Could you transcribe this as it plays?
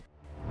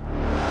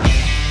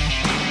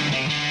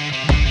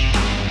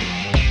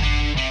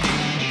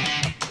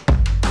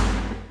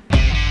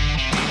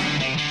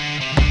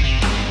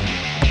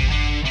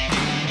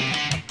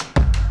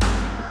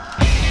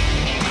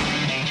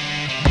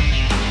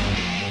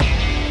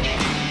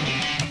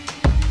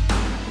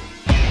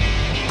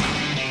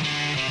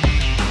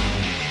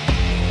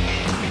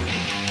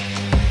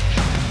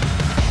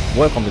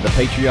Welcome to the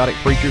Patriotic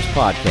Preachers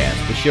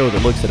Podcast, the show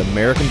that looks at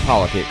American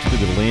politics through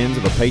the lens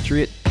of a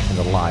patriot and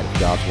the light of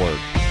God's Word.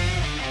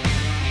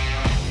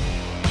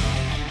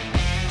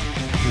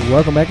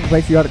 Welcome back to the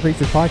Patriotic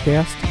Preachers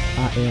Podcast.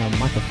 I am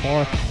Michael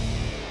Farr.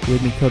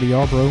 With me, Cody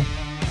Yarbrough.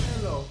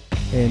 Hello.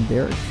 And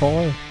Derek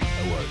Farr.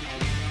 Hello.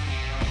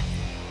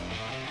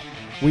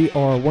 We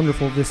are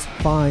wonderful this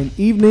fine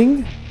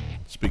evening.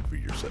 Speak for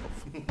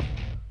yourself.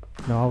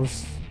 No,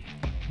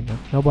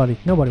 nobody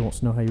wants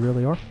to know how you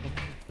really are.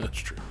 That's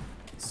true.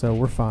 So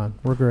we're fine.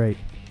 We're great.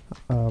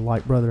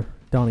 Like Brother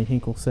Donnie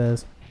Hinkle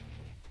says,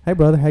 "Hey,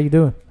 brother, how you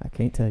doing?" I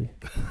can't tell you.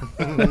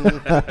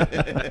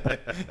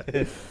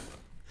 That's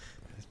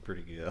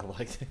pretty good. I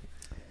like that.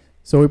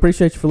 So we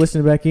appreciate you for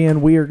listening back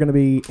in. We are going to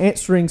be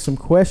answering some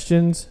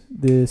questions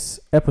this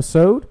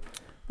episode.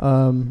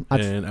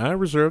 I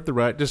reserve the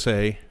right to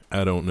say,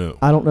 I don't know.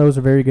 I don't know is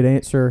a very good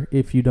answer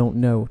if you don't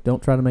know.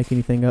 Don't try to make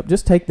anything up.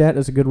 Just take that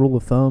as a good rule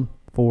of thumb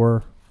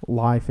for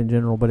life in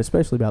general, but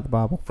especially about the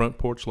Bible. Front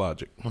porch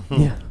logic.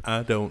 Yeah.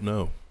 I don't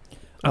know.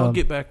 I'll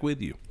get back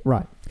with you.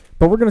 Right.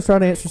 But we're going to try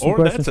to answer some Or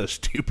questions. that's a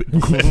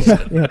stupid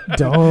question. Yeah,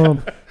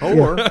 dumb.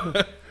 Or,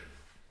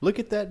 look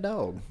at that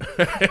dog.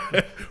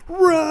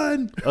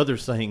 Run! Other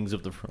sayings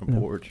of the front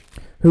porch.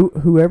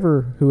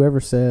 Whoever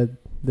said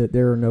that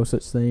there are no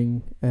such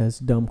thing as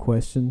dumb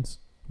questions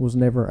was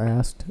never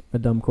asked a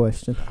dumb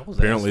question.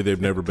 Apparently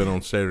they've never been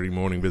on Saturday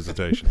morning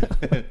visitation.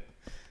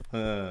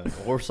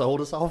 Or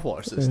sold a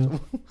software system.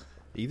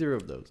 Either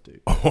of those two.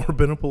 Or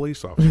been a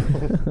police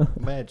officer.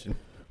 Imagine.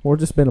 Or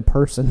just been a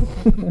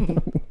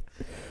person.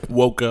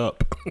 Woke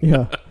up.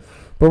 Yeah.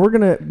 But we're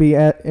going to be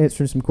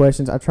answering some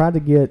questions. I tried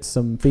to get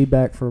some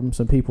feedback from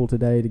some people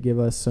today to give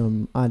us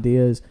some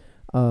ideas,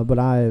 but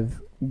I've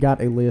got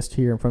a list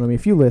here in front of me, a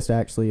few lists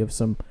actually, of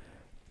some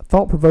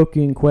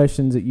thought-provoking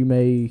questions that you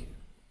may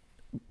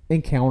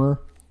encounter.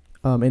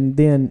 And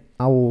then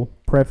I will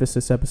preface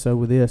this episode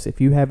with this. If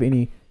you have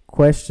any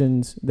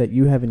questions that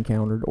you have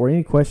encountered or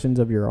any questions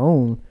of your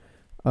own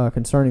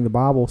concerning the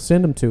Bible,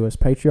 send them to us,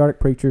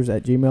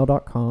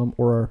 patrioticpreachers@gmail.com,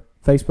 or our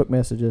Facebook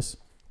messages.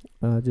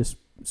 Just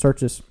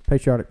search us,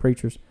 Patriotic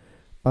Preachers.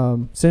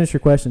 Send us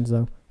your questions,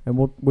 though, and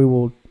we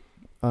will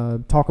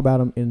talk about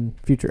them in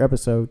future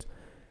episodes.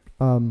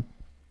 But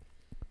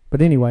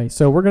anyway,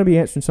 so we're going to be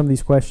answering some of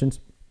these questions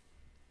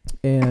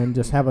and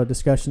just have a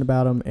discussion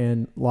about them.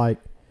 And like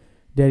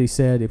Daddy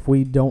said, if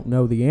we don't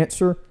know the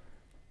answer,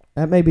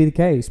 that may be the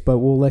case, but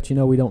we'll let you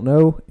know we don't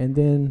know, and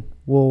then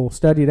we'll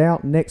study it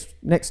out.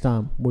 Next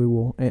time we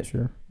will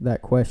answer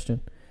that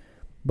question.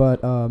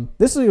 But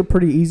this is a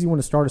pretty easy one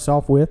to start us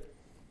off with.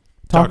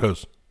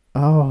 Tacos.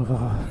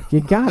 Oh,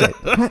 you got it.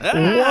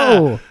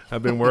 Whoa.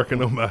 I've been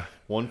working on my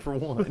One for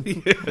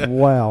one.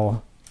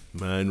 Wow.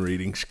 mind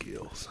reading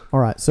skills. All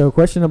right, so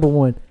question number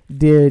 1.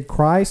 Did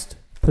Christ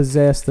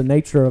possess the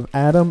nature of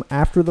Adam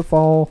after the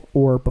fall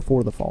or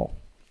before the fall?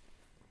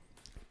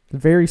 A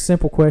very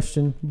simple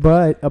question,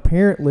 but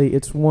apparently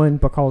it's one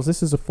because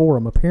this is a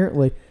forum.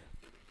 Apparently,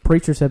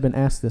 preachers have been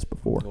asked this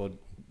before. Well,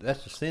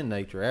 that's the sin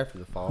nature after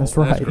the fall. That's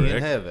right. You Correct.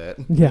 can't have that.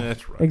 Yeah,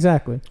 That's right.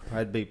 exactly.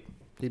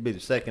 He'd be the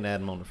second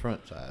Adam on the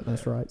front side.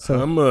 That's right. So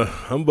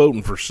I'm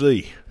voting for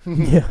C.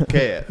 yeah,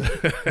 Cat.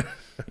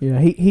 yeah.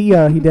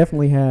 He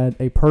definitely had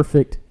a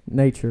perfect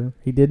nature.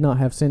 He did not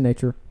have sin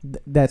nature.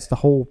 That's the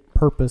whole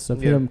purpose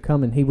of him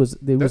coming. He was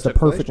the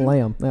perfect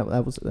lamb.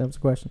 That was the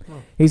question.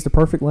 Oh. He's the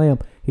perfect lamb.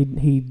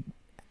 He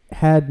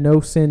had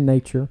no sin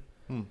nature,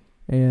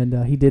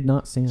 and he did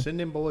not sin. Send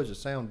them boys a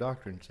sound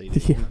doctrine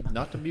CD. Yeah.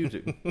 Not the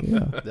music.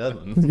 Yeah. The other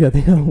one. Yeah.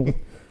 The other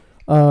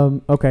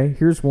one. Okay.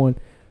 Here's one.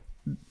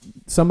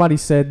 Somebody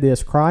said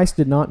this: Christ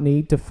did not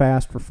need to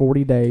fast for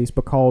 40 days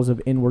because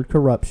of inward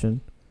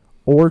corruption,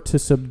 or to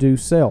subdue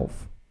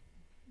self.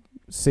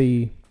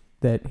 See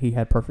that he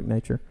had perfect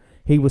nature.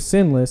 He was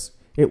sinless.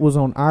 It was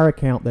on our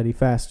account that he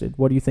fasted.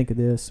 What do you think of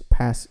this?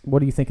 What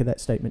do you think of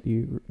that statement?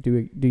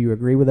 Do you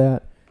agree with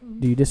that?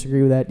 Do you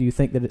disagree with that? Do you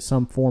think that it's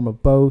some form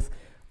of both?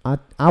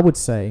 I would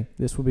say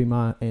this would be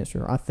my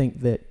answer. I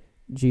think that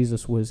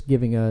Jesus was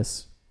giving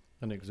us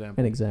An example.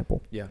 an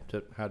example. Yeah,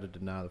 to how to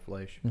deny the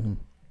flesh. Mm-hmm.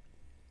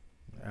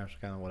 That's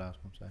kind of what I was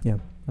going to say. Yeah,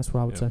 that's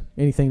what I would Yeah. say.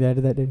 Anything to add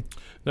to that, dude?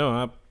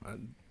 No,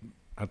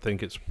 I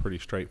think it's pretty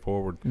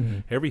straightforward. Mm-hmm.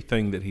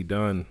 Everything that he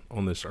done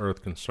on this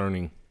earth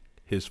concerning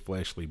his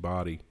fleshly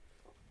body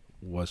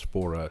was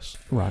for us,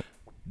 Right.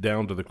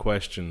 down to the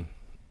question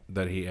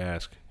that he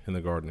asked in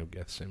the Garden of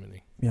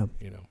Gethsemane. Yeah.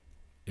 You know,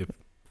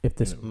 If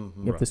this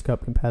right. this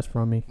cup can pass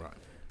from me. Right.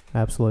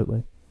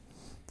 Absolutely.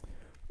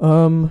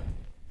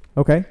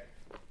 Okay.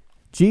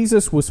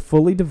 Jesus was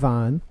fully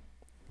divine,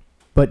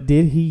 but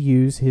did he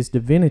use his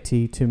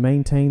divinity to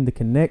maintain the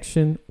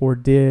connection, or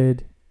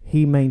did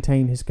he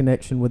maintain his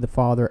connection with the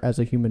Father as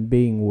a human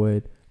being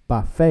would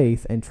by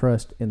faith and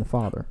trust in the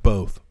Father?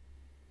 Both.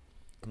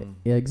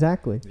 Yeah,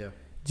 exactly. Yeah.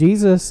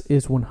 Jesus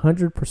is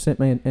 100%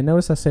 man. And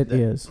notice I said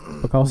is,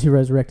 because he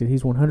resurrected.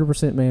 He's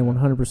 100% man,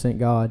 100%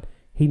 God.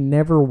 He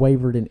never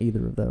wavered in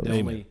either of those.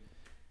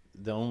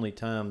 The only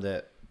time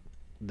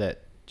that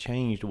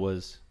changed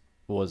was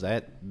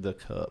at the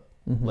cup.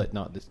 Let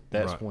not this.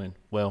 That's Right. when.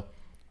 Well,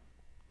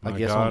 I My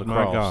guess God, on the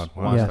my cross. God,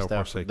 why why hast hast thou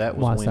thou forsaken that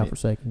me? Why was hast when thou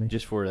forsaken me?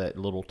 just for that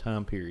little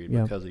time period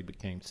Yeah. because he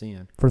became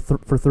sin. For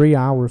 3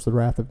 hours, the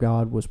wrath of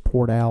God was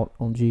poured out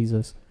on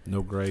Jesus.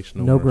 No grace,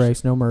 No mercy.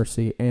 grace, no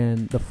mercy,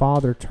 and the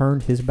Father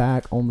turned his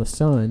back on the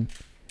Son,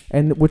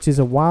 and which is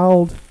a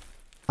wild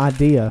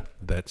idea.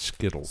 That's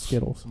Skittles.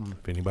 Skittles.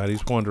 If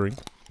anybody's wondering,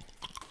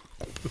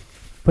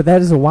 But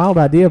that is a wild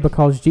idea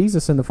because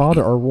Jesus and the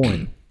Father are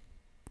one.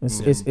 It's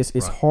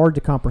Right. hard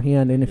to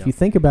comprehend, and if Yeah. you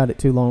think about it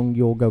too long,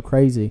 you'll go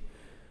crazy.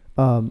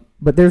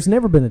 But there's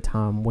never been a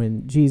time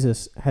when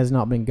Jesus has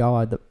not been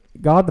God.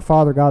 God the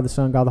Father, God the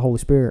Son, God the Holy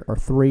Spirit are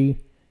 3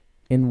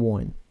 in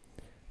 1.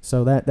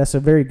 So that's a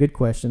very good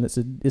question. It's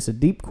a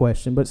deep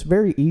question, but it's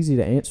very easy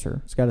to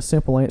answer. It's got a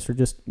simple answer,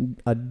 just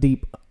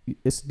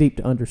it's deep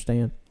to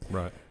understand.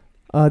 right?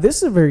 This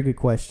is a very good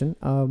question.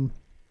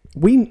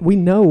 We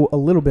know a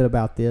little bit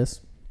about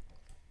this.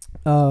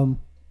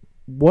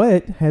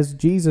 What has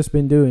Jesus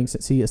been doing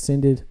since he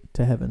ascended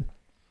to heaven?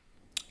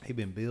 He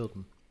been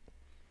building.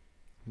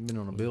 He been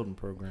on a building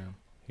program.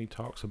 He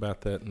talks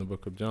about that in the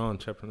book of John,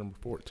 chapter number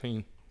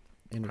 14.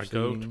 I go to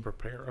Interceding.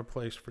 prepare a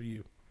place for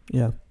you.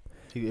 Yeah,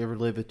 He ever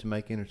liveth to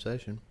make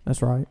intercession.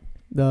 that's right.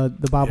 The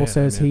Bible Yeah,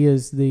 says amen. he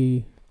is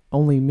the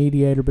only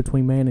mediator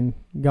between man and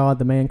God,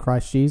 the man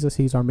Christ Jesus.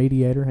 He's our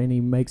mediator, and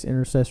he makes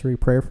intercessory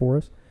prayer for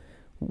us.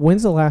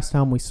 When's the last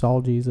time we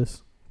saw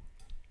Jesus?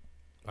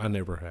 I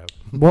never have.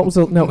 What was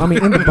in the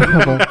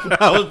Bible?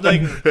 I was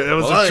thinking that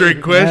was Well, a trick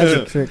That's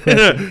question. a trick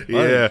question.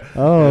 Yeah.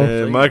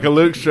 Oh, Michael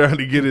Luke's trying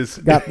to get his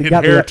Got the-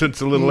 inheritance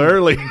a little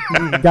early.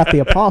 got the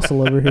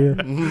apostle over here.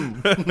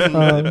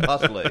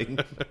 Possibly.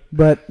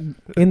 But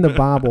in the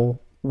Bible,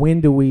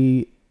 when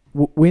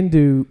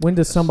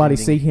does somebody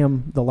see Ascending.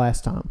 him the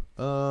last time?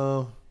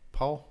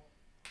 Paul.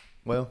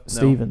 Well,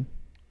 Stephen. No.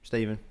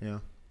 Stephen. Yeah.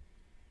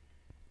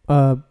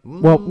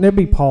 Well, there'd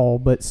be Paul,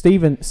 but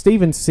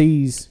Stephen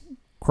sees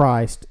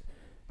Christ.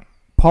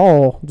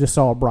 Paul just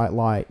saw a bright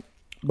light,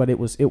 but it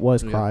was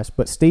Yeah. Christ.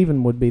 But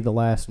Stephen would be the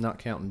last, Not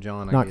counting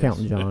John. I not guess.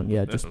 counting John.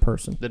 Yeah, just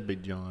person. That'd be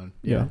John.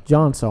 Yeah,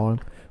 John saw him,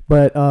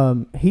 but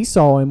he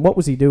saw him. What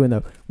was he doing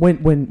though?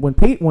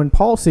 When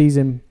Paul sees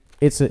him,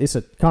 it's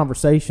a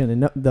conversation,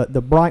 and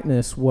the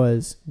brightness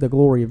was the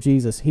glory of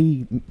Jesus.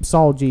 He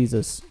saw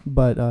Jesus,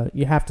 but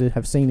you have to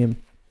have seen him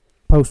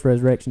post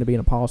resurrection to be an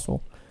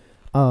apostle.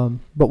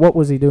 But what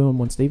was he doing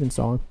when Stephen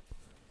saw him?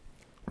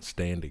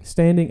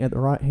 Standing at the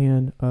right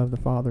hand of the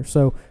Father.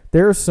 So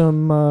there are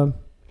some.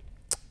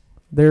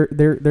 There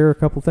are a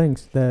couple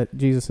things that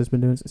Jesus has been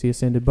doing since he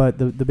ascended, but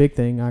the big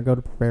thing, I go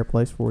to prepare a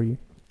place for you.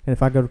 And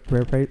if I go to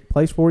prepare a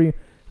place for you,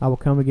 I will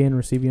come again and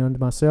receive you unto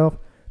myself,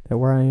 that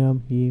where I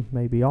am, ye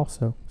may be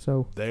also.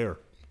 So There.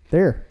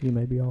 you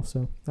may be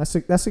also. That's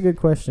a good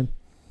question.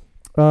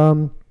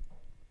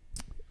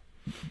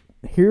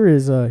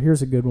 Here's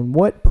a good one.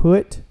 What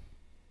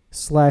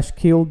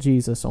put/killed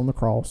Jesus on the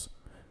cross?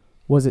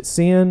 Was it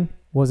sin?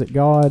 Was it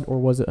God? Or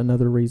was it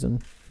another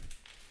reason?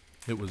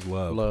 It was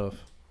love.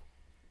 Love.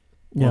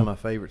 Yeah. One of my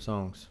favorite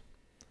songs.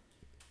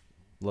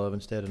 Love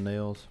instead of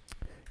nails.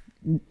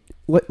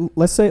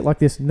 Let's say it like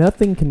this: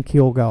 nothing can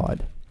kill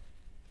God.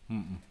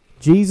 Mm-mm.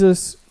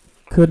 Jesus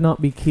could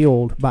not be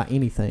killed by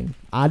anything.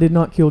 I did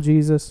not kill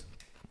Jesus.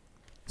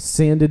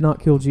 Sin did not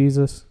kill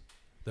Jesus.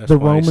 That's The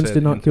why he Romans said,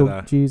 did not "Into kill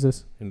thy-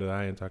 Jesus. Into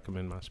thy hands I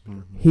commend my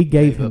spirit." He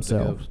gave up the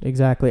himself. ghost.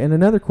 Exactly. And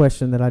another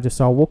question that I just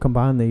saw, we'll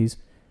combine these,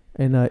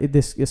 and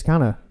this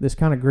kind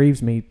of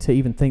grieves me to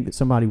even think that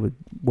somebody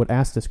would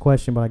ask this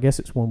question, but I guess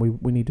it's one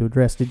we need to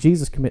address. Did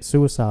Jesus commit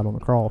suicide on the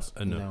cross?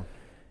 No.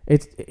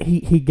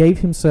 He gave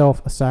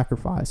himself a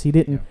sacrifice. He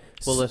didn't.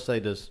 Well, let's say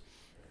does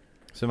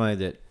somebody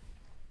that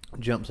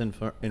jumps in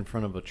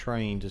front of a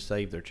train to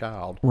save their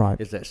child, Right.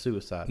 is that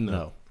suicide?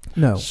 No.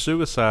 No.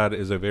 Suicide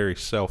is a very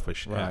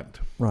selfish Right.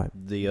 act. Right.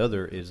 The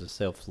other is a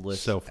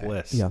selfless.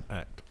 Selfless Yeah.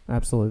 act.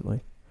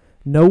 Absolutely.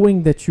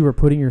 Knowing that you are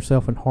putting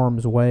yourself in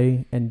harm's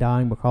way and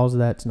dying because of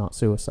that's not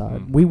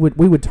suicide. Mhm.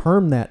 We would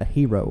term that a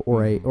hero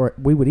or or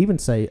we would even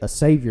say a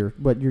savior,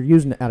 but you're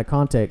using it out of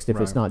context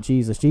if it's Right. not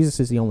Jesus. Jesus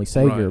is the only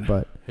savior, Right.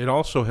 but It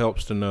also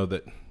helps to know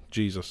that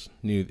Jesus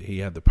knew that he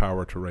had the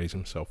power to raise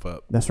himself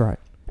up. that's right.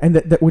 And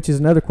that which is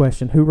another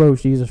question: who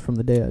rose Jesus from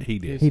the dead? He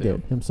did. He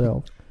did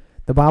himself.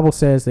 The Bible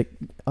says that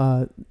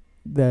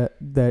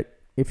that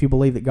if you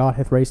believe that God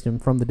hath raised him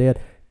from the dead,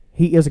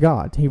 he is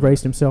God. He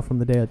raised himself from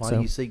the dead. Why so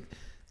do you seek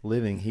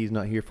living? He's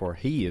not here for.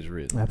 He is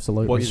risen.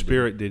 absolutely. What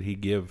spirit did he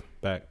give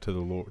back to the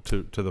Lord,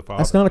 to the Father?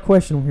 That's not a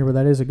question here, but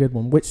that is a good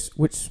one. Which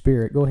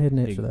spirit? Go ahead and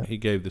answer that. He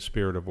gave the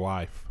spirit of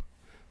life,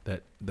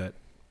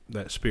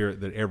 that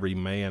spirit that every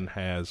man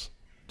has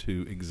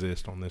to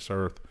exist on this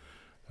earth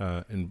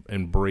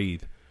and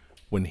breathe.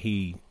 When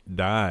he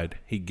died,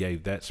 he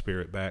gave that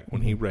spirit back.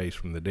 When he raised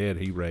from the dead,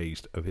 he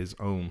raised of his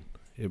own.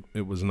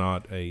 It was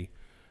not a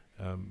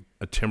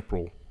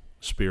temporal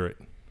spirit.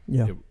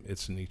 Yeah.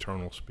 It's an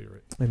eternal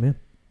spirit. Amen.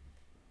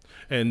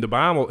 And the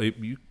Bible,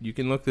 you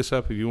can look this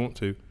up if you want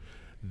to.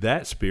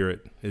 That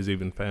spirit is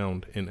even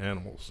found in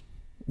animals.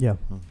 Yeah.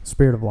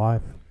 Spirit of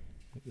life.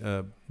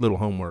 Little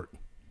homework.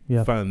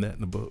 Yeah. Find that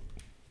in the book.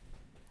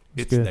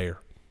 It's good. there.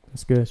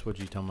 That's good. That's what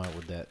you're talking about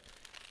with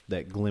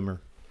that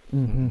glimmer.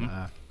 Mm-hmm.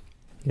 Eye.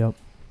 Yep.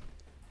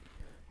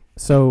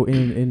 So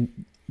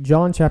in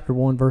John chapter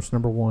 1, verse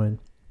number 1,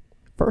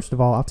 first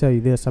of all, I'll tell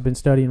you this. I've been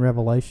studying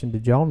Revelation.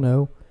 Did y'all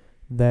know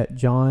that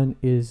John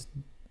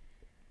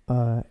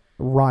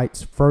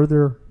writes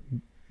further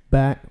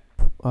back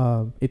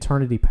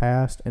eternity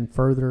past and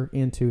further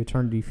into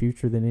eternity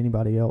future than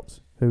anybody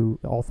else who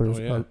authors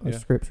of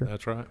Scripture?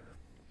 That's right.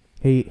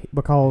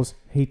 Because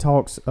he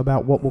talks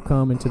about what will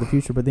come into the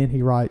future, but then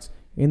he writes,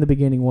 in the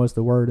beginning was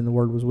the Word, and the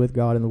Word was with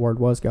God, and the Word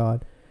was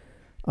God.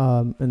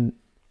 The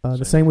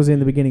same was in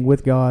the beginning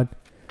with God.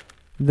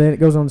 Then it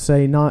goes on to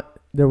say,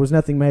 there was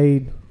nothing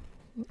made.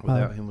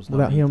 Without him was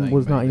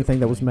not anything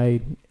that was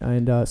made.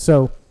 And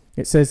so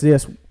it says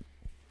this.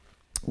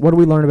 What do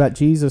we learn about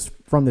Jesus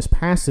from this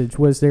passage?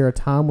 Was there a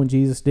time when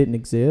Jesus didn't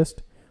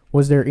exist?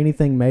 Was there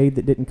anything made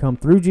that didn't come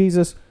through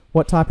Jesus?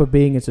 What type of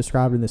being is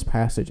described in this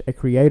passage? A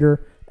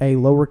creator, a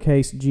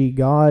lowercase g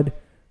God.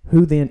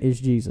 Who then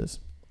is Jesus?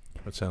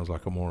 That sounds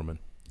like a Mormon.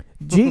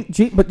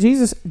 But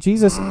Jesus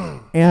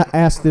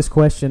asked this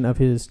question of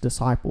his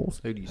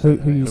disciples. Who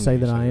do you say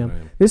that I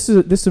am? This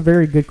is a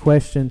very good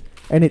question,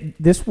 and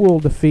this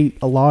will defeat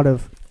a lot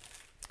of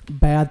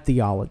bad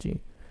theology.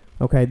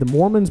 Okay, the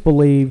Mormons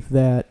believe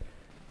that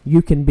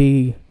you can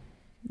be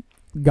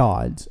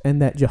gods,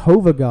 and that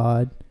Jehovah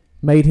God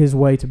made his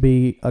way to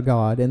be a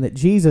god, and that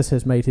Jesus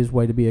has made his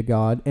way to be a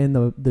god, and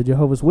the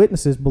Jehovah's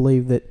Witnesses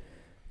believe that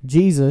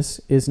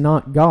Jesus is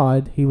not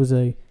God. He was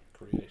a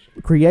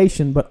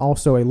creation, but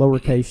also a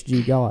lowercase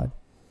g God,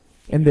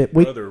 and that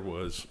brother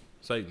was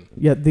Satan.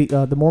 Yeah,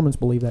 the Mormons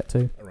believe that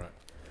too. All right.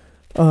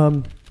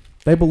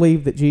 They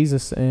believe that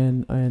Jesus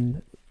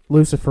and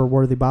Lucifer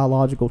were the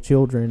biological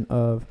children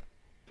of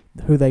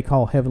who they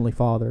call Heavenly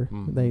Father.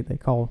 Mm-hmm. They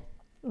call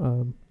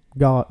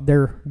God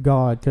their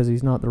God because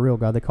he's not the real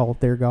God. They call it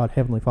their God,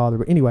 Heavenly Father.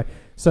 But anyway,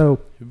 so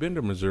You've been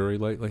to Missouri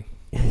lately?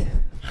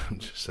 I'm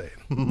just saying.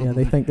 Yeah,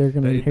 they think they're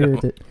going to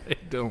inherit it.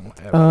 It don't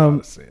have a lot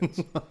of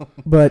sense.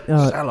 But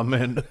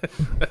Salamander.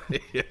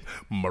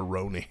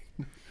 Moroni.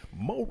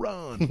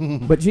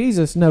 Moron. But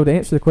Jesus, no, to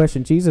answer the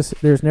question, Jesus,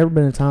 there's never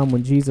been a time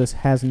when Jesus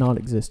has not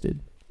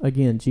existed.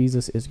 Again,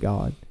 Jesus is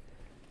God.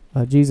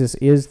 Jesus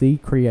is the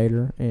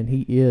creator, and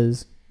he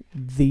is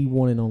the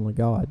one and only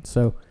God.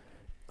 So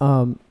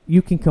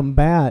you can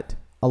combat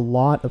a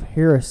lot of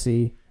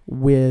heresy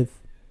with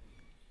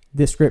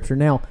this scripture.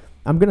 Now,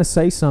 I'm going to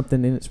say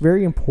something, and it's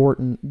very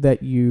important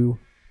that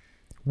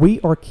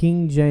we are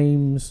King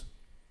James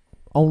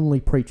only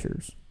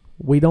preachers.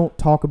 We don't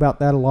talk about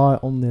that a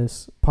lot on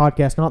this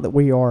podcast. Not that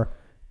we are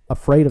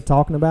afraid of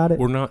talking about it.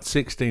 We're not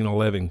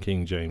 1611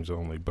 King James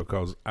only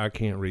because I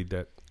can't read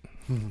that.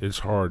 It's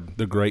hard.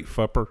 The Great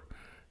Fupper.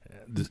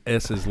 The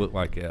S's look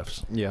like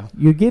F's. Yeah.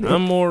 You get it.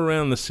 I'm more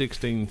around the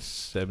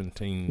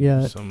 1617. Yeah.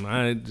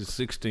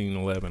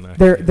 1611.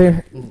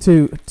 They're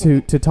to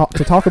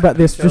talk about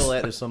this. Tell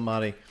that to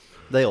somebody.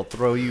 They'll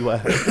throw you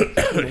out.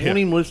 Won't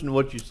even listen to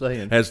what you're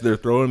saying. As they're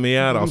throwing me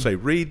out, I'll say,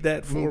 read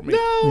that for me.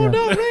 No,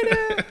 don't read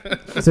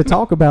it. To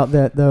talk about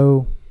that,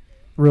 though,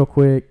 real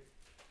quick,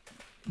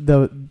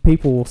 the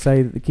people will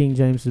say that the King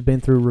James has been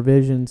through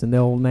revisions, and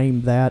they'll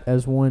name that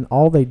as one.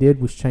 All they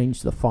did was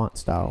change the font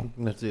style.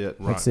 That's it.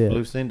 That's it.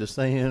 Lucinda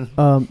sand.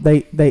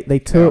 They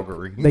took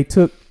Calgary. they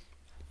took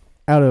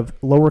out of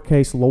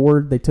lowercase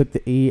Lord. They took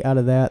the E out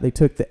of that. They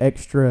took the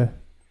extra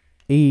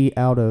E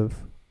out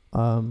of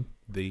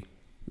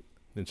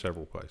in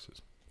several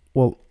places.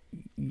 Well,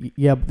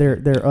 yeah, but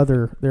there are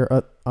other.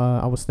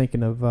 I was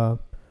thinking of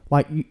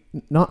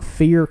not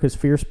fear, because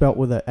fear spelt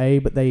with an A,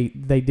 but they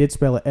did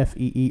spell it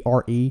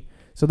Feere.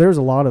 So there's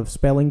a lot of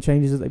spelling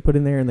changes that they put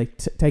in there, and they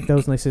take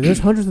those and they say there's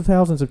hundreds of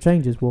thousands of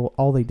changes. Well,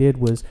 all they did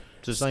was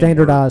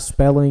standardize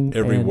spelling.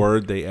 Every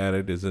word they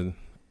added is in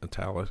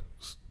italics.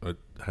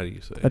 How do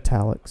you say it?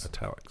 Italics.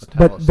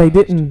 But they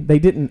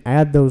didn't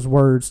add those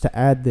words to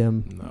add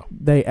them. No.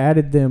 They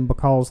added them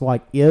because,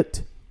 like,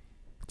 it.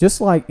 Just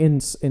like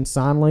in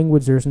sign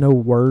language, there's no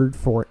word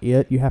for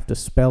it. You have to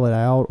spell it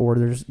out, or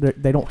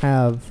they don't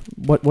have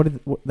what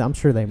I'm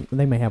sure they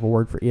may have a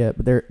word for it,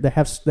 but there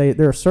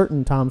are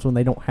certain times when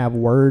they don't have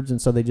words,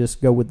 and so they just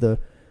go with the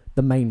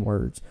main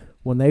words.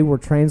 When they were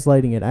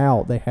translating it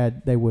out,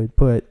 they would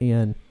put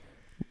in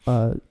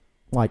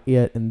like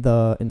it and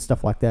the and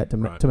stuff like that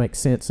to make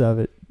sense of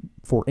it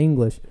for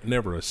English.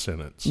 Never a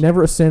sentence.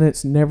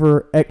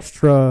 Never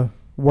extra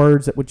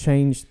words that would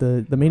change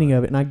the meaning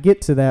of it. And I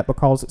get to that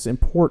because it's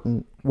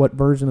important what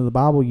version of the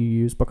Bible you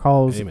use,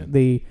 because Amen.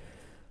 the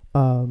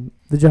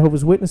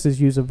Jehovah's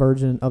Witnesses use a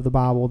version of the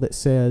Bible that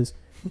says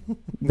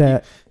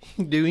that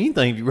do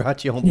anything to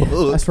write your own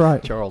book. That's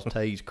right. Charles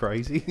Tay's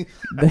crazy.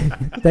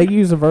 They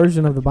use a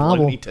version of the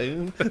Bible. Looney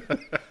Tune.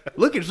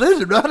 Look, it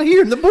says it right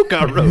here in the book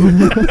I wrote.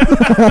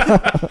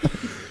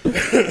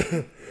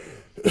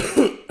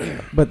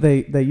 But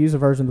they use a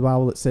version of the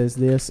Bible that says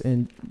this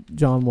in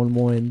John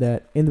 1:1,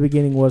 that in the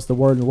beginning was the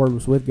Word, and the Word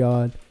was with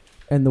God,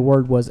 and the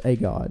Word was a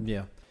God.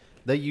 Yeah.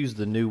 They use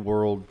the New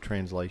World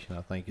Translation,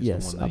 I think, is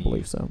yes, the one they I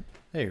believe use. so.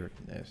 There,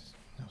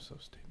 so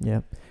stupid.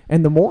 Yeah,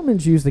 and the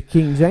Mormons use the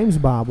King James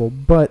Bible,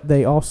 but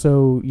they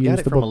also use Got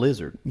it the from a book.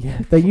 lizard.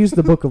 Yeah, they use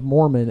the Book of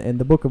Mormon, and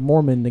the Book of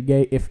Mormon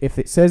negate if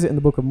it says it in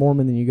the Book of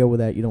Mormon, then you go with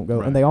that. You don't go,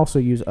 Right. and they also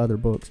use other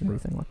books and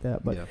everything like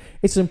that. But Yeah.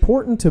 it's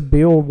important to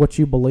build what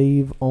you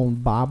believe on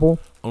Bible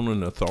On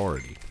an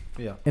authority.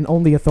 Yeah. and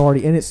on the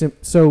authority, and it's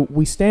so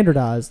we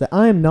standardize that.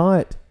 I am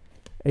not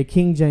a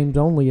King James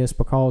onlyist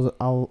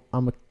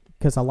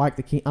because I like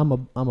the King. I'm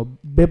a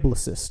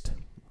biblicist.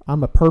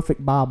 I'm a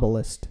perfect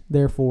Bibleist.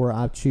 Therefore,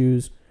 I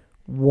choose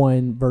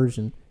one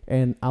version,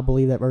 and I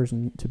believe that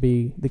version to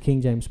be the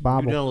King James You've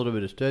Bible. done a little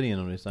bit of studying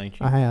on this, ain't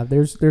you? I have.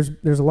 There's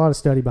a lot of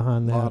study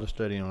behind a that. lot of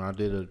studying on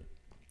it.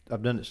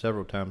 I've done it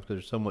several times because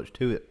there's so much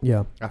to it.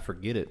 Yeah, I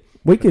forget it.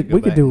 we Have to could go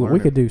we could back do and we learn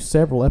could it. do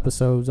several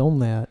episodes on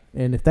that,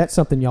 and if that's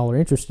something y'all are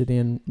interested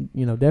in,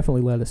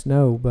 definitely let us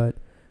know. But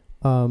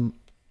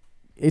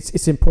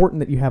it's important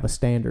that you have a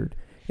standard.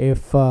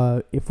 If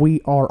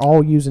we are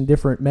all using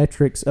different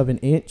metrics of an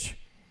inch,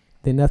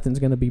 then nothing's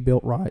going to be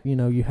built right. You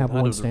have Out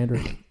one of the- standard.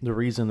 The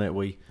reason that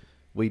we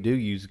do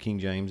use the King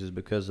James is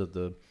because of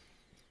the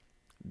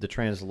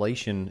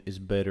translation is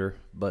better,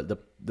 but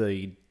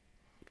the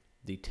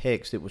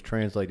text it was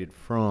translated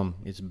from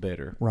is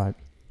better. Right.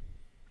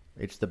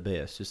 It's the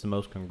best. It's the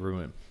most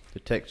congruent. The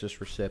Textus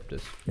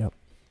Receptus. Yep.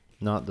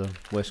 Not the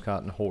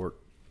Westcott and Hort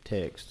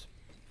texts,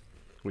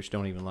 which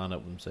don't even line up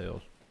with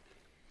themselves.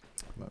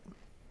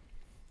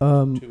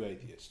 Two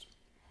atheists.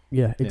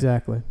 Yeah,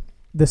 exactly.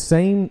 The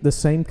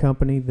same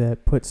company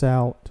that puts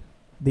out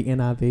the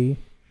NIV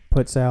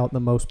puts out the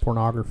most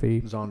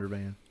pornography,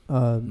 Zondervan.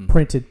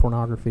 printed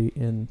pornography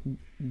in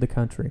the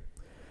country.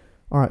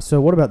 All right, so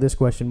what about this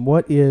question?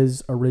 What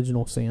is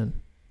original sin?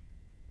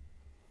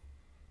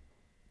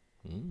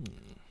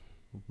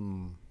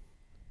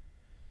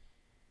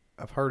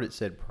 I've heard it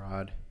said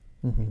pride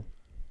Mm-hmm.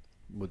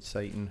 with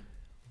Satan.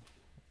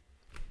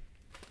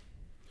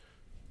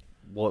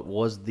 What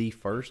was the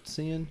first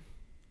sin?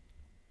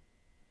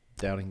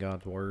 Doubting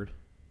God's word.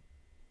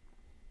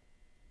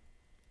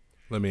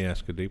 Let me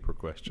ask a deeper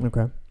question.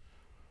 Okay.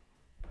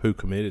 Who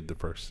committed the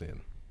first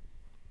sin?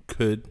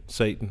 Could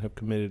Satan have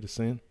committed a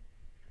sin?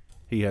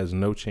 He has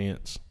no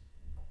chance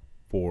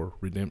for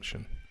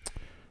redemption.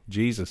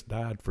 Jesus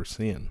died for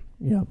sin.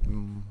 Yeah.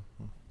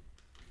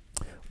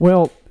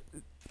 Well,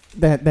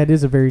 that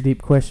is a very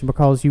deep question,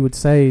 because you would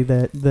say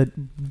that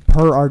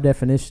per our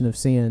definition of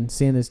sin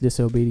is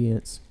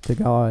disobedience to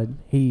God.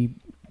 He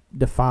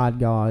defied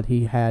God.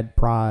 He had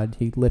pride.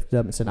 He lifted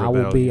up and said, "I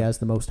will be Rebellion. as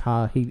the Most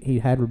High." He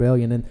had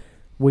rebellion, and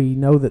we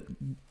know that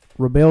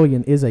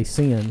rebellion is a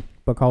sin,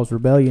 because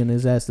rebellion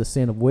is as the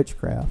sin of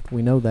witchcraft.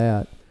 We know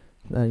that.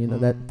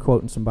 That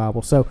quote in some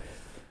Bible. So,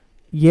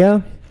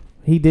 yeah,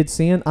 he did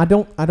sin. I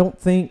don't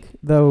think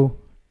though.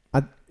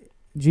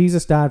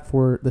 Jesus died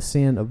for the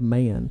sin of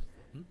man.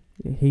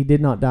 He did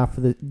not die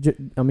for I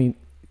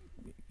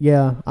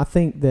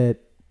think that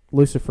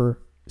Lucifer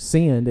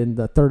sinned and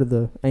the third of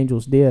the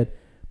angels did,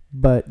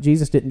 but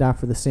Jesus didn't die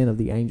for the sin of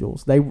the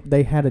angels.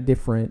 They had a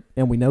different,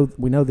 and we know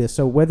this.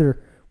 So whether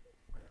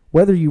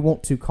you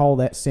want to call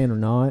that sin or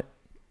not,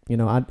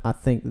 I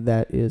think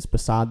that is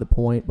beside the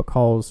point,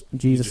 because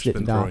Jesus You've just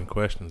didn't been die. throwing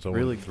questions.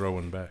 Really?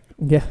 Throwing back.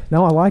 Yeah,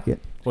 no, I like it.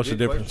 What's the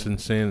Good difference in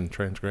sin and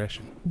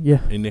transgression?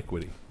 Yeah,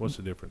 Iniquity. What's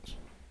the difference?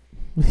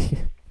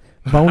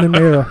 bone and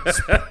marrow.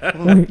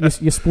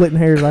 You're splitting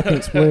hairs I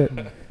can't split.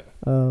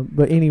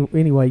 But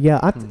anyway, yeah.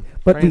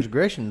 But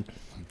Transgression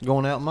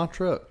going out in my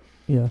truck.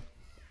 yeah.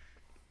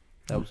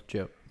 That was a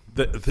joke.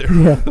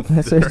 Yeah,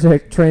 that's a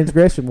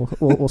transgression.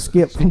 We'll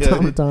skip from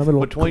time to time. It'll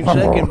Between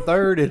second and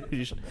third,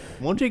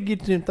 once it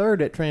gets in third,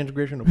 that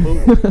transgression will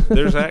move.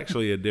 There's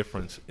actually a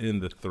difference in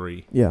the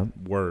three Yeah,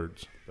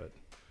 words. But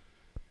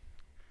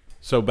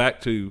so back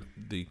to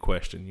the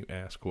question you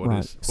asked: What right.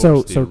 is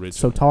So the original?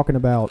 so talking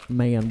about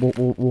man,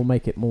 we'll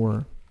make it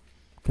more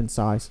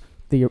concise.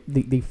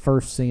 The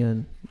first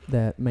sin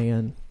that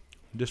man.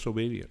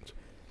 Disobedience.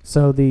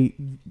 So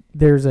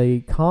there's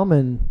a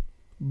common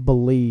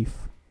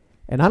belief,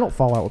 and I don't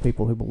fall out with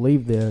people who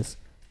believe this,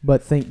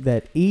 but think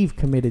that Eve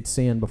committed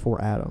sin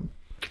before Adam,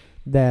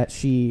 that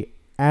she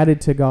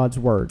added to God's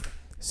word.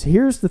 So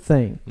here's the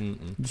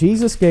thing.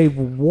 Jesus gave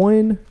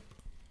one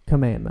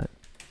commandment.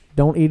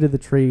 Don't eat of the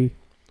tree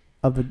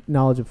of the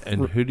knowledge of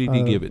And who did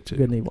he give it to?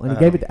 good and evil. And he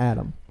gave it to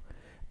Adam.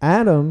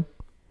 Adam,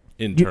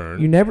 In you, turn,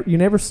 you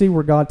never see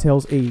where God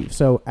tells Eve.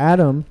 So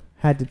Adam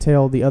had to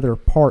tell the other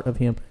part of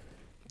him,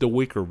 the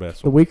weaker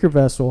vessel. the weaker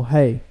vessel,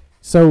 hey.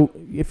 So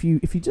if you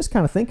just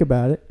kind of think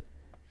about it,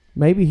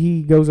 maybe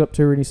he goes up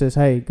to her and he says,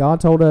 "Hey,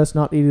 God told us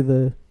not to eat of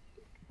the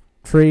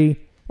tree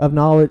of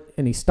knowledge,"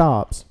 and he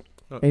stops.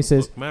 And he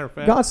says, Look, matter of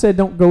fact, God said,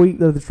 "Don't go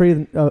eat of the tree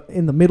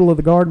in the middle of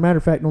the garden. Matter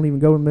of fact, don't even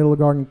go in the middle of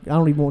the garden. I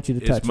don't even want you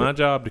to touch it's my it."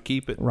 job to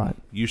keep it. Right.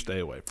 You stay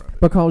away from it.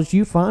 Because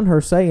you find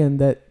her saying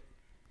that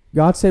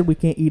God said we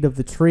can't eat of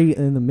the tree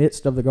in the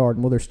midst of the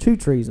garden. Well, there's two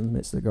trees in the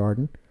midst of the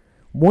garden.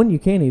 One you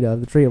can eat of,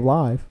 the tree of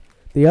life.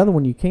 The other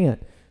one you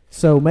can't.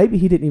 So maybe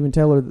he didn't even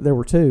tell her that there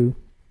were two.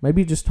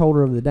 Maybe he just told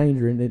her of the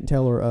danger and didn't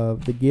tell her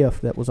of the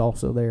gift that was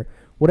also there.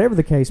 Whatever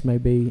the case may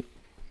be,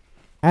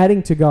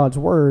 adding to God's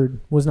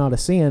word was not a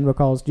sin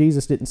because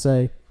Jesus didn't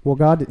say, well,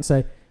 God didn't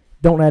say,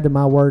 don't add to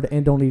my word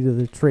and don't eat of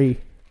the tree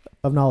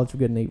of knowledge of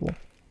good and evil.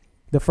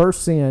 The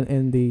first sin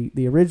and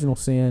the original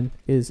sin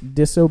is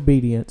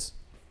disobedience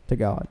to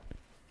God.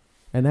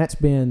 And that's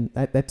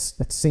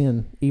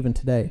sin even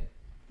today.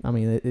 I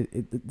mean,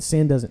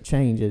 sin doesn't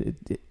change.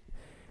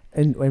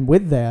 And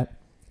with that,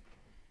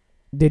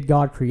 did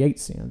God create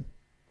sin?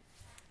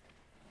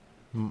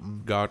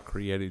 God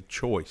created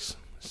choice.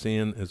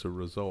 Sin is a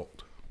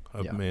result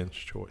of Yeah. man's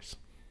choice.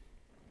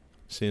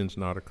 Sin's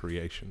not a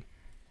creation.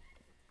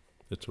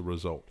 It's a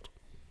result.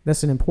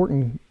 That's an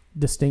important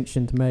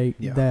distinction to make.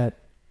 Yeah. That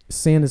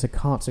sin is a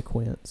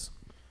consequence.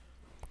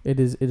 It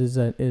is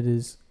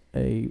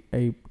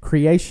a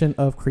creation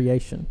of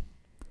creation.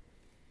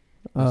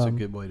 That's a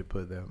good way to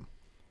put that.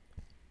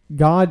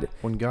 God,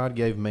 When God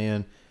gave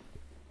man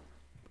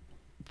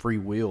free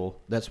will,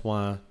 that's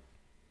why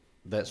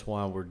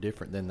we're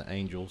different than the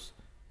angels,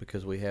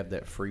 because we have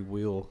that free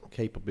will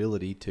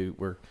capability to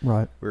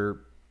we're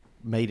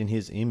made in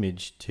His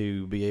image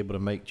to be able to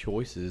make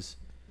choices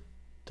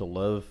to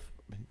love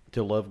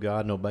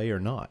God and obey or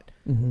not.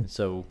 Mm-hmm.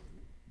 So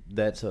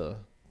that's a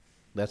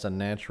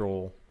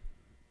natural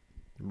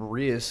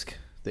risk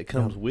that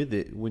comes with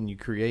it when you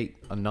create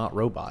a not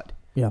robot.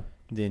 Yeah.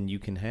 Then you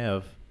can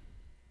have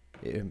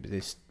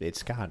it's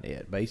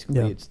Skynet basically.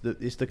 Yeah.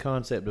 It's the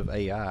concept of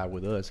AI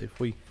with us. If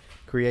we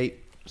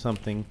create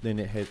something, then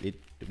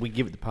we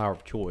give it the power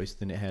of choice,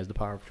 then it has the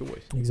power of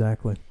choice.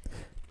 Exactly.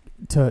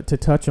 To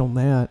touch on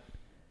that,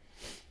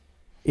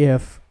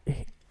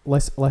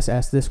 let's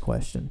ask this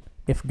question: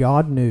 if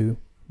God knew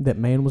that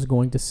man was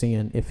going to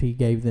sin, if He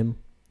gave them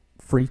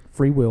free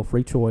will,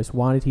 free choice,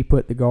 why did He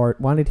put the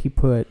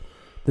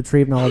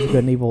tree of knowledge of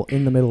good and evil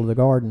in the middle of the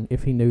garden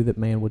if He knew that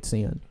man would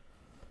sin?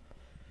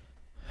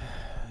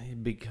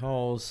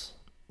 Because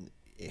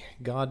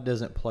God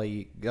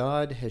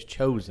has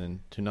chosen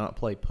to not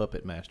play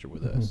puppet master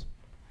with us.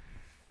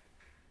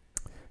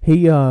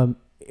 He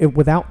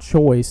without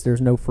choice, there's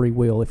no free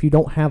will. If you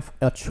don't have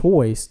a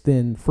choice,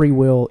 then free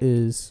will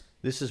is.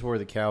 This is where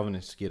the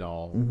Calvinists get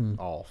all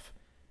off.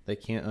 They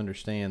can't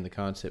understand the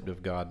concept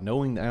of God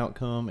knowing the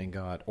outcome and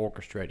God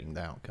orchestrating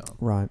the outcome.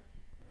 Right.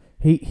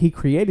 He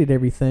created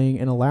everything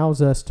and allows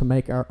us to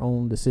make our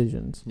own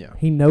decisions. Yeah.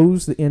 He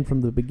knows the end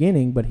from the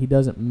beginning, but He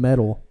doesn't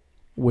meddle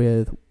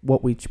with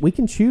what we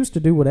can choose to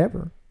do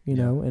whatever, you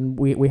know, and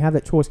we have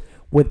that choice.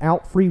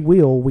 Without free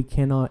will, we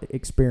cannot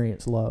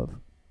experience love.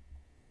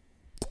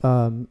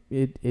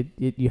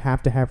 You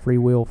have to have free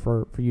will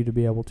for you to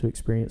be able to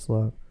experience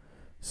love.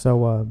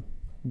 So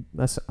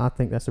I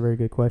think that's a very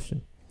good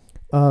question.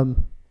 I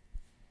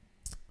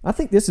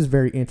think this is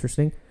very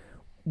interesting.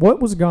 What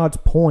was God's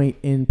point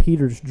in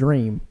Peter's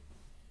dream?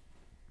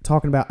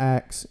 Talking about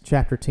Acts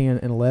chapter 10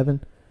 and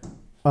 11.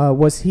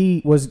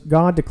 Was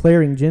God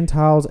declaring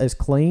Gentiles as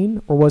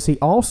clean, or was He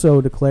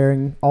also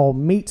declaring all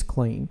meats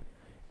clean?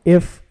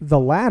 If the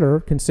latter,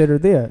 consider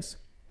this: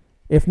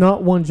 if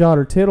not one jot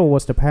or tittle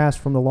was to pass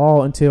from the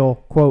law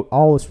until, quote,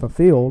 all is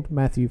fulfilled,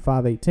 Matthew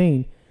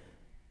 5:18,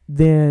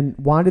 then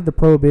why did the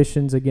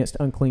prohibitions against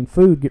unclean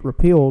food get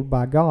repealed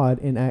by God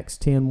in Acts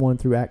 10:1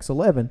 through Acts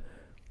 11?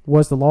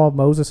 Was the law of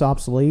Moses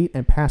obsolete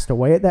and passed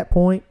away at that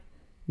point?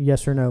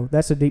 Yes or no?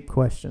 That's a deep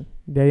question.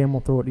 Daddy, I'm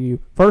going to throw it to you.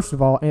 First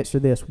of all, answer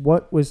this.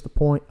 What was the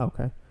point?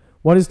 Okay.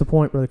 What is the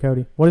point, Brother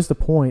Cody? What is the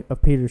point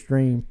of Peter's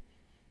dream?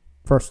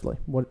 Firstly,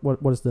 what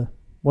is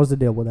the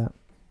deal with that?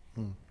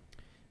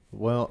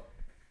 Well,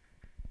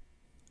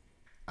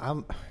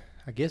 I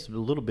guess a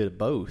little bit of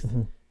both.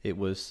 Mm-hmm. It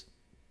was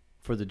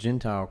for the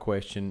Gentile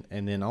question,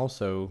 and then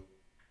also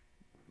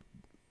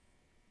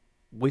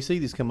we see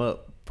this come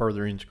up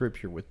further in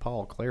Scripture with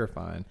Paul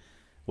clarifying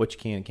what you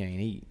can and can't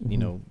eat. Mm-hmm. You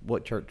know,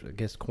 what church, I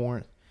guess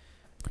Corinth.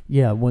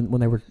 Yeah, when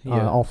they were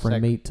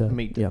offering meat to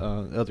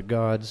other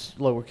gods,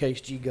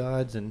 lowercase g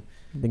gods, and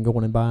then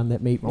going and buying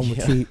that meat on the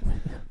cheap.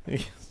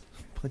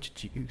 Bunch of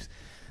Jews.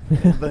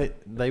 But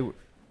they were,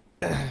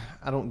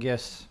 I don't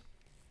guess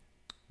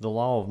the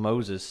law of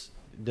Moses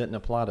doesn't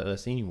apply to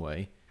us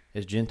anyway.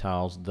 As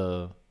Gentiles,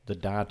 the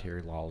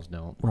dietary laws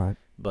don't. Right.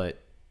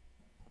 But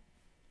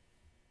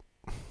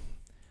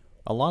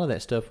a lot of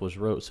that stuff was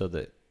wrote so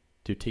that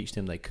to teach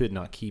them they could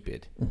not keep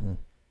it. Mm-hmm.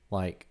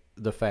 Like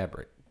the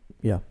fabric.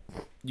 Yeah.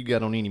 You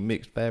got on any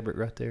mixed fabric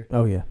right there?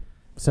 Oh, yeah.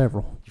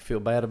 Several. You feel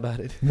bad about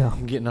it? No.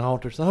 Getting the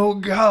altar. Oh,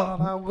 God,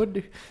 I would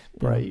do.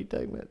 Pray you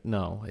take that.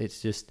 No,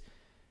 it's just,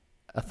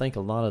 I think a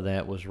lot of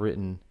that was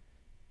written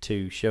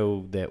to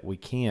show that we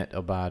can't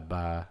abide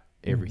by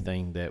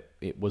everything that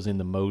it was in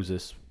the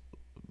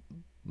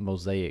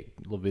Mosaic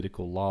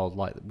Levitical laws.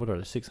 Like, what are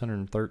the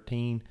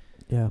 613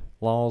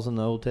 laws in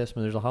the Old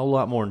Testament? There's a whole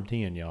lot more than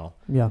 10, y'all.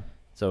 Yeah.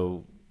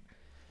 So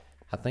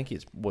I think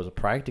it was a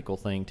practical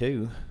thing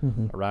too.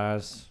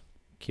 Arise,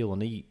 kill,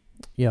 and eat.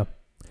 Yeah.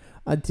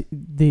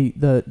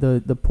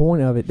 The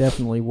point of it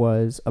definitely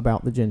was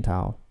about the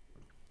Gentile.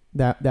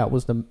 That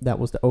was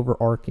the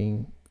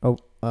overarching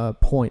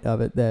point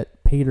of it,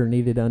 that Peter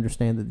needed to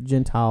understand that the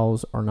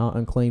Gentiles are not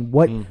unclean.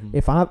 What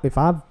if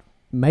I've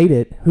made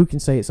it? Who can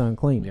say it's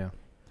unclean? Yeah.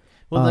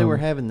 Well, they were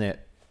having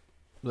that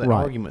right.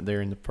 argument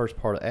there in the first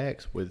part of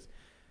Acts with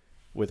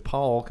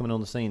Paul coming on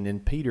the scene.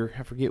 Then Peter,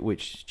 I forget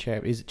which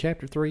chapter. Is it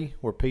chapter 3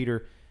 where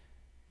Peter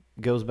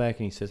goes back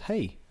and he says,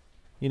 "Hey,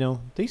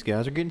 these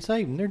guys are getting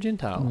saved and they're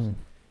Gentiles."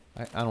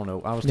 I don't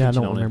know. I was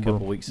teaching on it a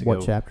couple weeks ago.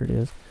 What chapter it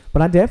is.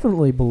 But I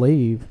definitely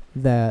believe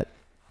that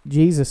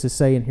Jesus is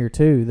saying here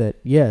too that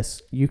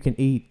yes, you can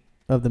eat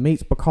of the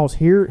meats, because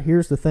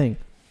here's the thing.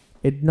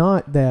 It's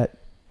not that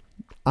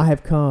I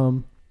have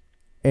come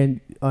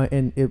and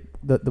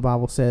the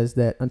Bible says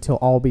that until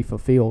all be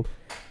fulfilled.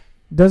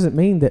 Doesn't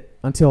mean that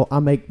until I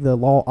make the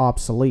law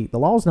obsolete. The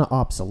law is not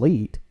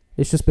obsolete.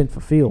 It's just been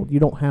fulfilled. You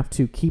don't have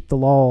to keep the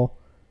law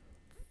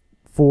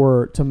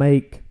to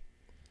make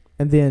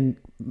and then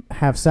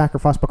have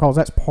sacrifice, because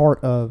that's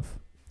part of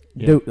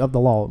the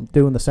law,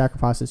 doing the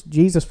sacrifices.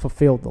 Jesus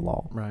fulfilled the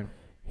law. Right.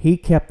 He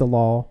kept the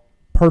law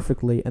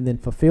perfectly and then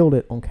fulfilled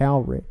it on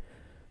Calvary.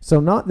 So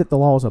not that the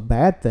law is a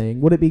bad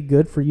thing. Would it be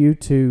good for you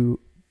to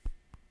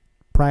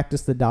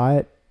practice the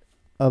diet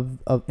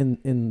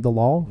in the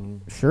law?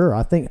 Sure.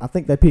 I think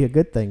that'd be a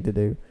good thing to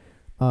do.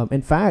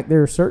 In fact,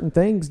 there are certain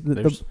things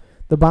that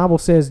the Bible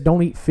says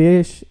don't eat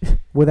fish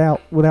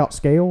without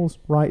scales,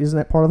 right? Isn't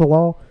that part of the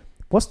law?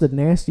 What's the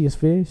nastiest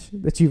fish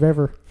that you've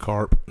ever?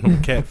 Carp.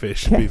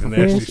 Catfish would be the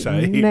nasty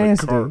side.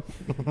 Nasty.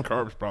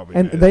 Carp's probably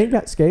and nasty. they ain't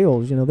got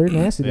scales. They're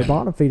nasty. They're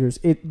bottom feeders.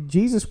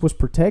 Jesus was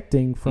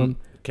protecting from.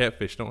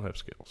 Catfish don't have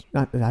scales.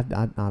 I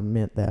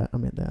meant that.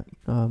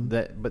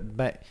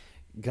 But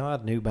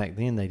God knew back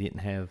then they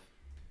didn't have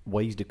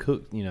ways to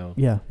cook.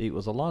 Yeah. It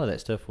was a lot of that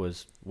stuff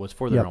was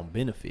for their own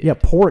benefit. Yeah,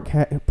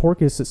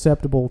 pork is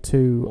susceptible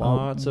to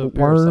lots of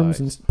worms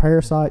and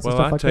parasites and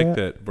stuff like that. Well, I take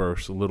that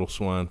verse, a little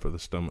swine for the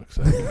stomach's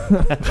sake.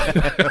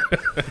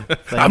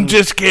 I'm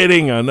just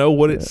kidding. I know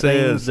what it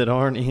says. Things that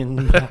aren't in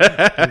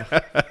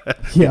the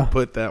Yeah.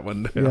 Put that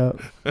one down.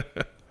 Yeah.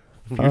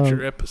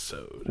 Future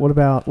episode. What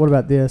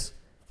about this?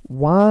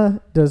 Why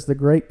does the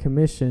Great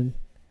Commission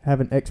have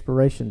an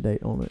expiration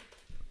date on it?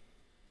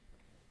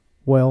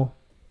 Well,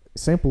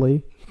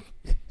 simply,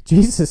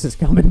 Jesus is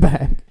coming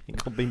back.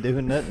 Ain't gonna be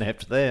doing nothing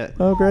after that.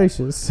 Oh,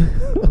 gracious.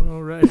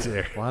 All right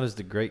there. Why does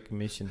the Great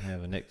Commission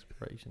have an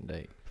expiration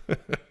date?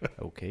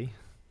 Okay.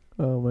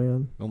 Oh,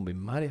 man. Gonna be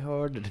mighty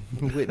hard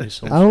to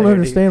witness on I don't Saturday.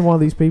 understand why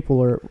these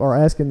people are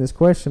asking this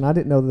question. I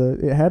didn't know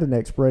that it had an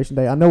expiration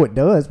date. I know it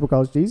does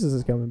because Jesus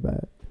is coming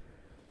back.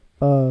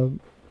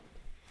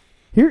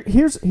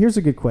 Here's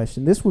a good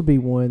question. This would be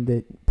one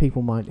that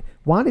people might.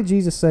 Why did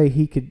Jesus say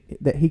he could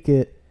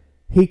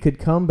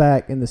come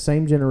back in the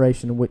same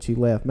generation in which he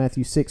left?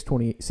 Matthew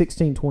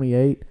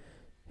 16:28.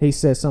 He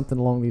says something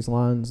along these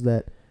lines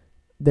that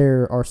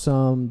there are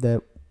some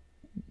that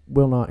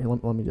will not.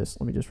 Let me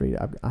just read it.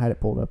 I had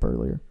it pulled up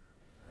earlier.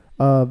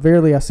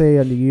 Verily I say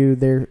unto you,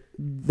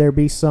 there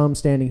be some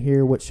standing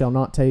here which shall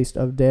not taste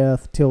of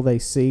death till they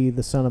see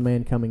the Son of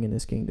Man coming in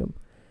his kingdom.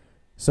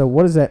 So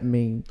what does that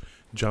mean?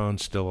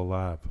 John's still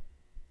alive.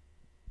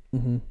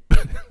 Mm-hmm.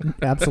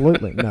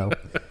 Absolutely no.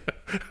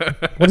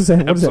 What is that?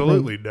 What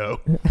Absolutely does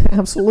that mean? No.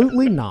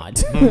 Absolutely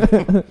not.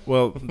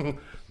 Well,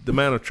 the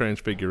Mount of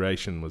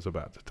Transfiguration was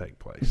about to take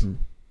place.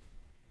 Mm-hmm.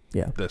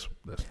 Yeah. That's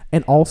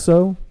and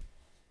also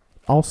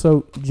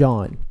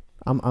John.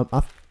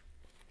 That's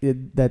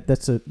good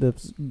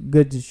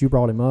that you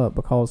brought him up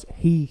because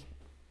he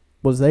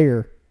was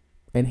there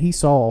and he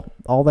saw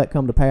all that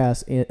come to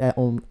pass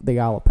on the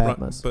Isle of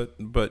Patmos. Right,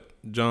 but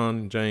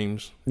John,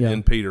 James,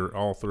 and Peter,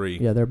 all three,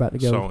 they're about to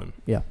go. Saw him.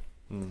 Yeah.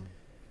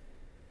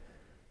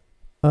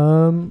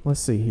 Let's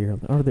see here.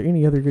 Are there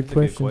any other good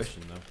questions? Good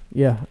question, though.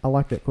 Yeah, I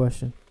like that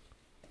question.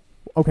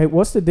 Okay,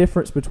 what's the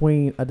difference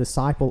between a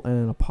disciple and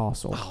an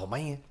apostle? Oh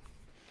man,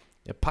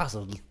 the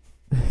apostle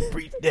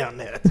breathe down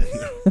there.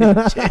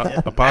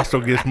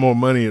 Apostle gets more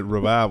money at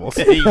revivals.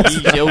 He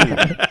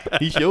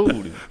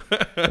showed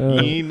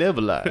it. He ain't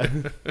never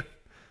lied.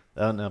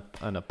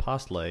 An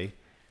apostle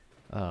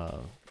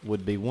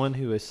would be one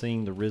who has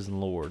seen the risen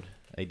Lord.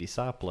 A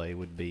disciple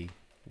would be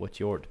what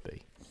you ought to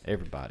be.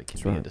 Everybody can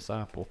be a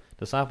disciple.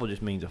 Disciple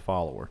just means a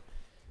follower.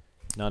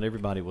 Not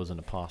everybody was an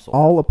apostle.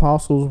 All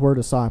apostles were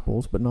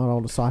disciples, but not all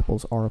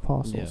disciples are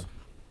apostles.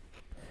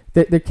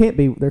 Yeah. There can't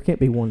be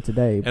one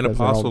today. And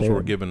apostles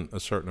were given a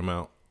certain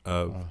amount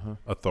of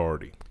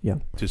authority. Yeah.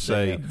 To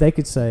say they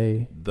could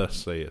say, "Thus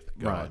saith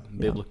God." Right.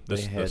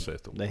 Biblically,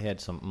 they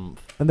had some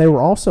oomph. And they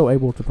were also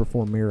able to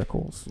perform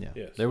miracles. Yeah.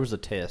 Yes. There was a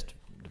test.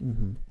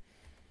 Mm-hmm.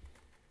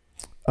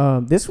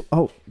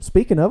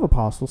 Speaking of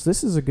apostles,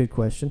 this is a good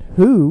question.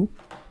 Who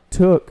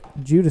took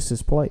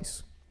Judas's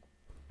place?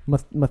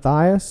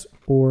 Matthias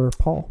or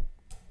Paul?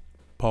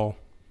 Paul.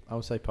 I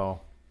would say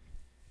Paul.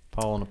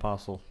 Paul, an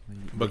apostle.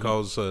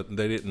 Because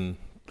they didn't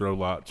throw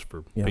lots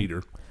for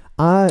Peter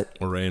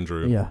or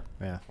Andrew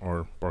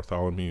or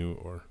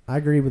Bartholomew. I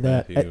agree with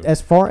that. Matthew.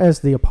 As far as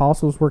the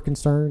apostles were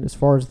concerned, as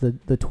far as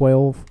the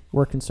 12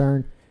 were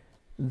concerned,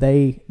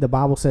 the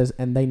Bible says,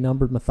 and they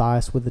numbered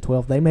Matthias with the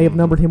 12. They may have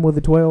numbered him with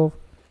the 12,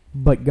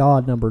 but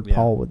God numbered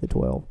Paul with the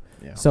 12.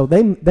 Yeah. So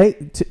they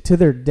to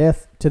their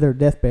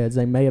deathbeds,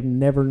 they may have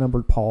never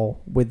numbered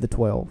Paul with the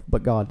 12,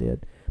 but God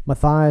did.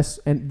 Matthias,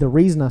 and the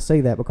reason I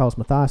say that because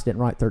Matthias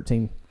didn't write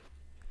 13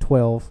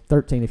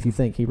 if you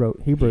think he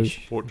wrote Hebrews.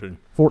 14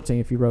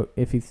 if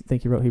you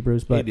think he wrote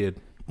Hebrews, but he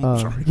did.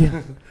 sorry.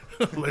 Yeah.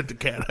 Let the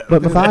cat out.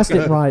 But Matthias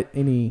didn't write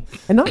any,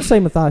 and not to say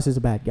Matthias is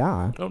a bad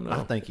guy. Oh no,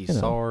 I think he's You know.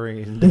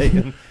 sorry.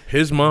 And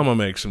his mama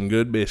makes some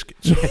good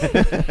biscuits.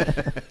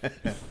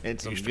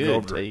 and some Used to go good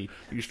over tea.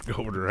 Used to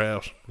go over to their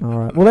house. All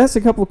right. Well, that's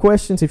a couple of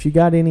questions. If you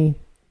got any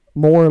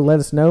more, let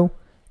us know.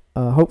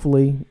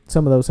 Hopefully,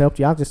 some of those helped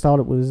you. I just thought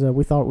it was.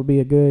 We thought it would be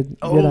a good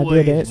idea to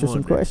Always answer some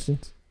wondered.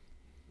 questions.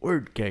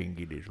 Where'd Cain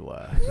get his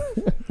wife?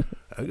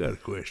 I got a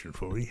question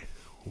for you.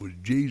 Was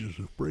Jesus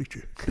a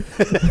preacher?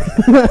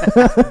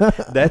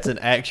 That's an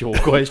actual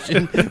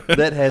question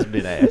that has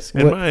been asked.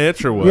 And What- my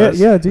answer was,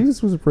 Yeah,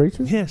 Jesus was a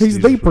preacher. Yes, He's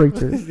Jesus the was.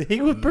 preacher. He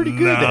was pretty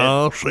good at it.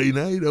 No, see,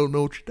 now you don't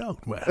know what you're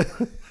talking about.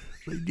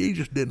 See,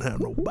 Jesus didn't have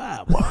no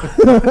Bible. He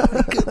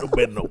couldn't have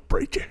been no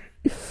preacher.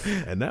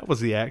 And that was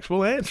the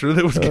actual answer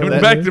that was given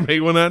back to me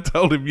when I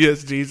told him,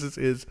 yes, Jesus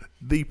is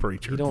the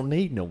preacher. You don't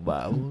need no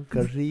Bible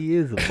because he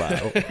is a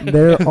Bible.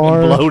 There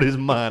are Blowed his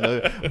mind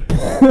up.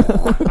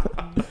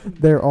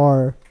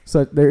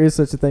 there is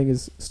such a thing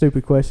as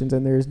stupid questions,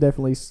 and there is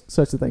definitely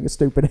such a thing as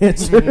stupid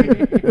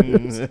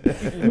answers.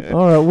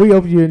 All right, we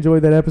hope you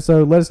enjoyed that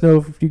episode. Let us know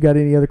if you got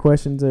any other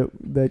questions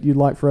that you'd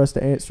like for us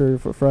to answer,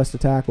 for us to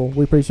tackle.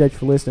 We appreciate you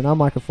for listening. I'm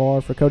Michael Farr.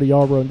 For Cody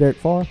Yarbrough and Derek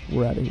Farr,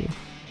 we're out of here.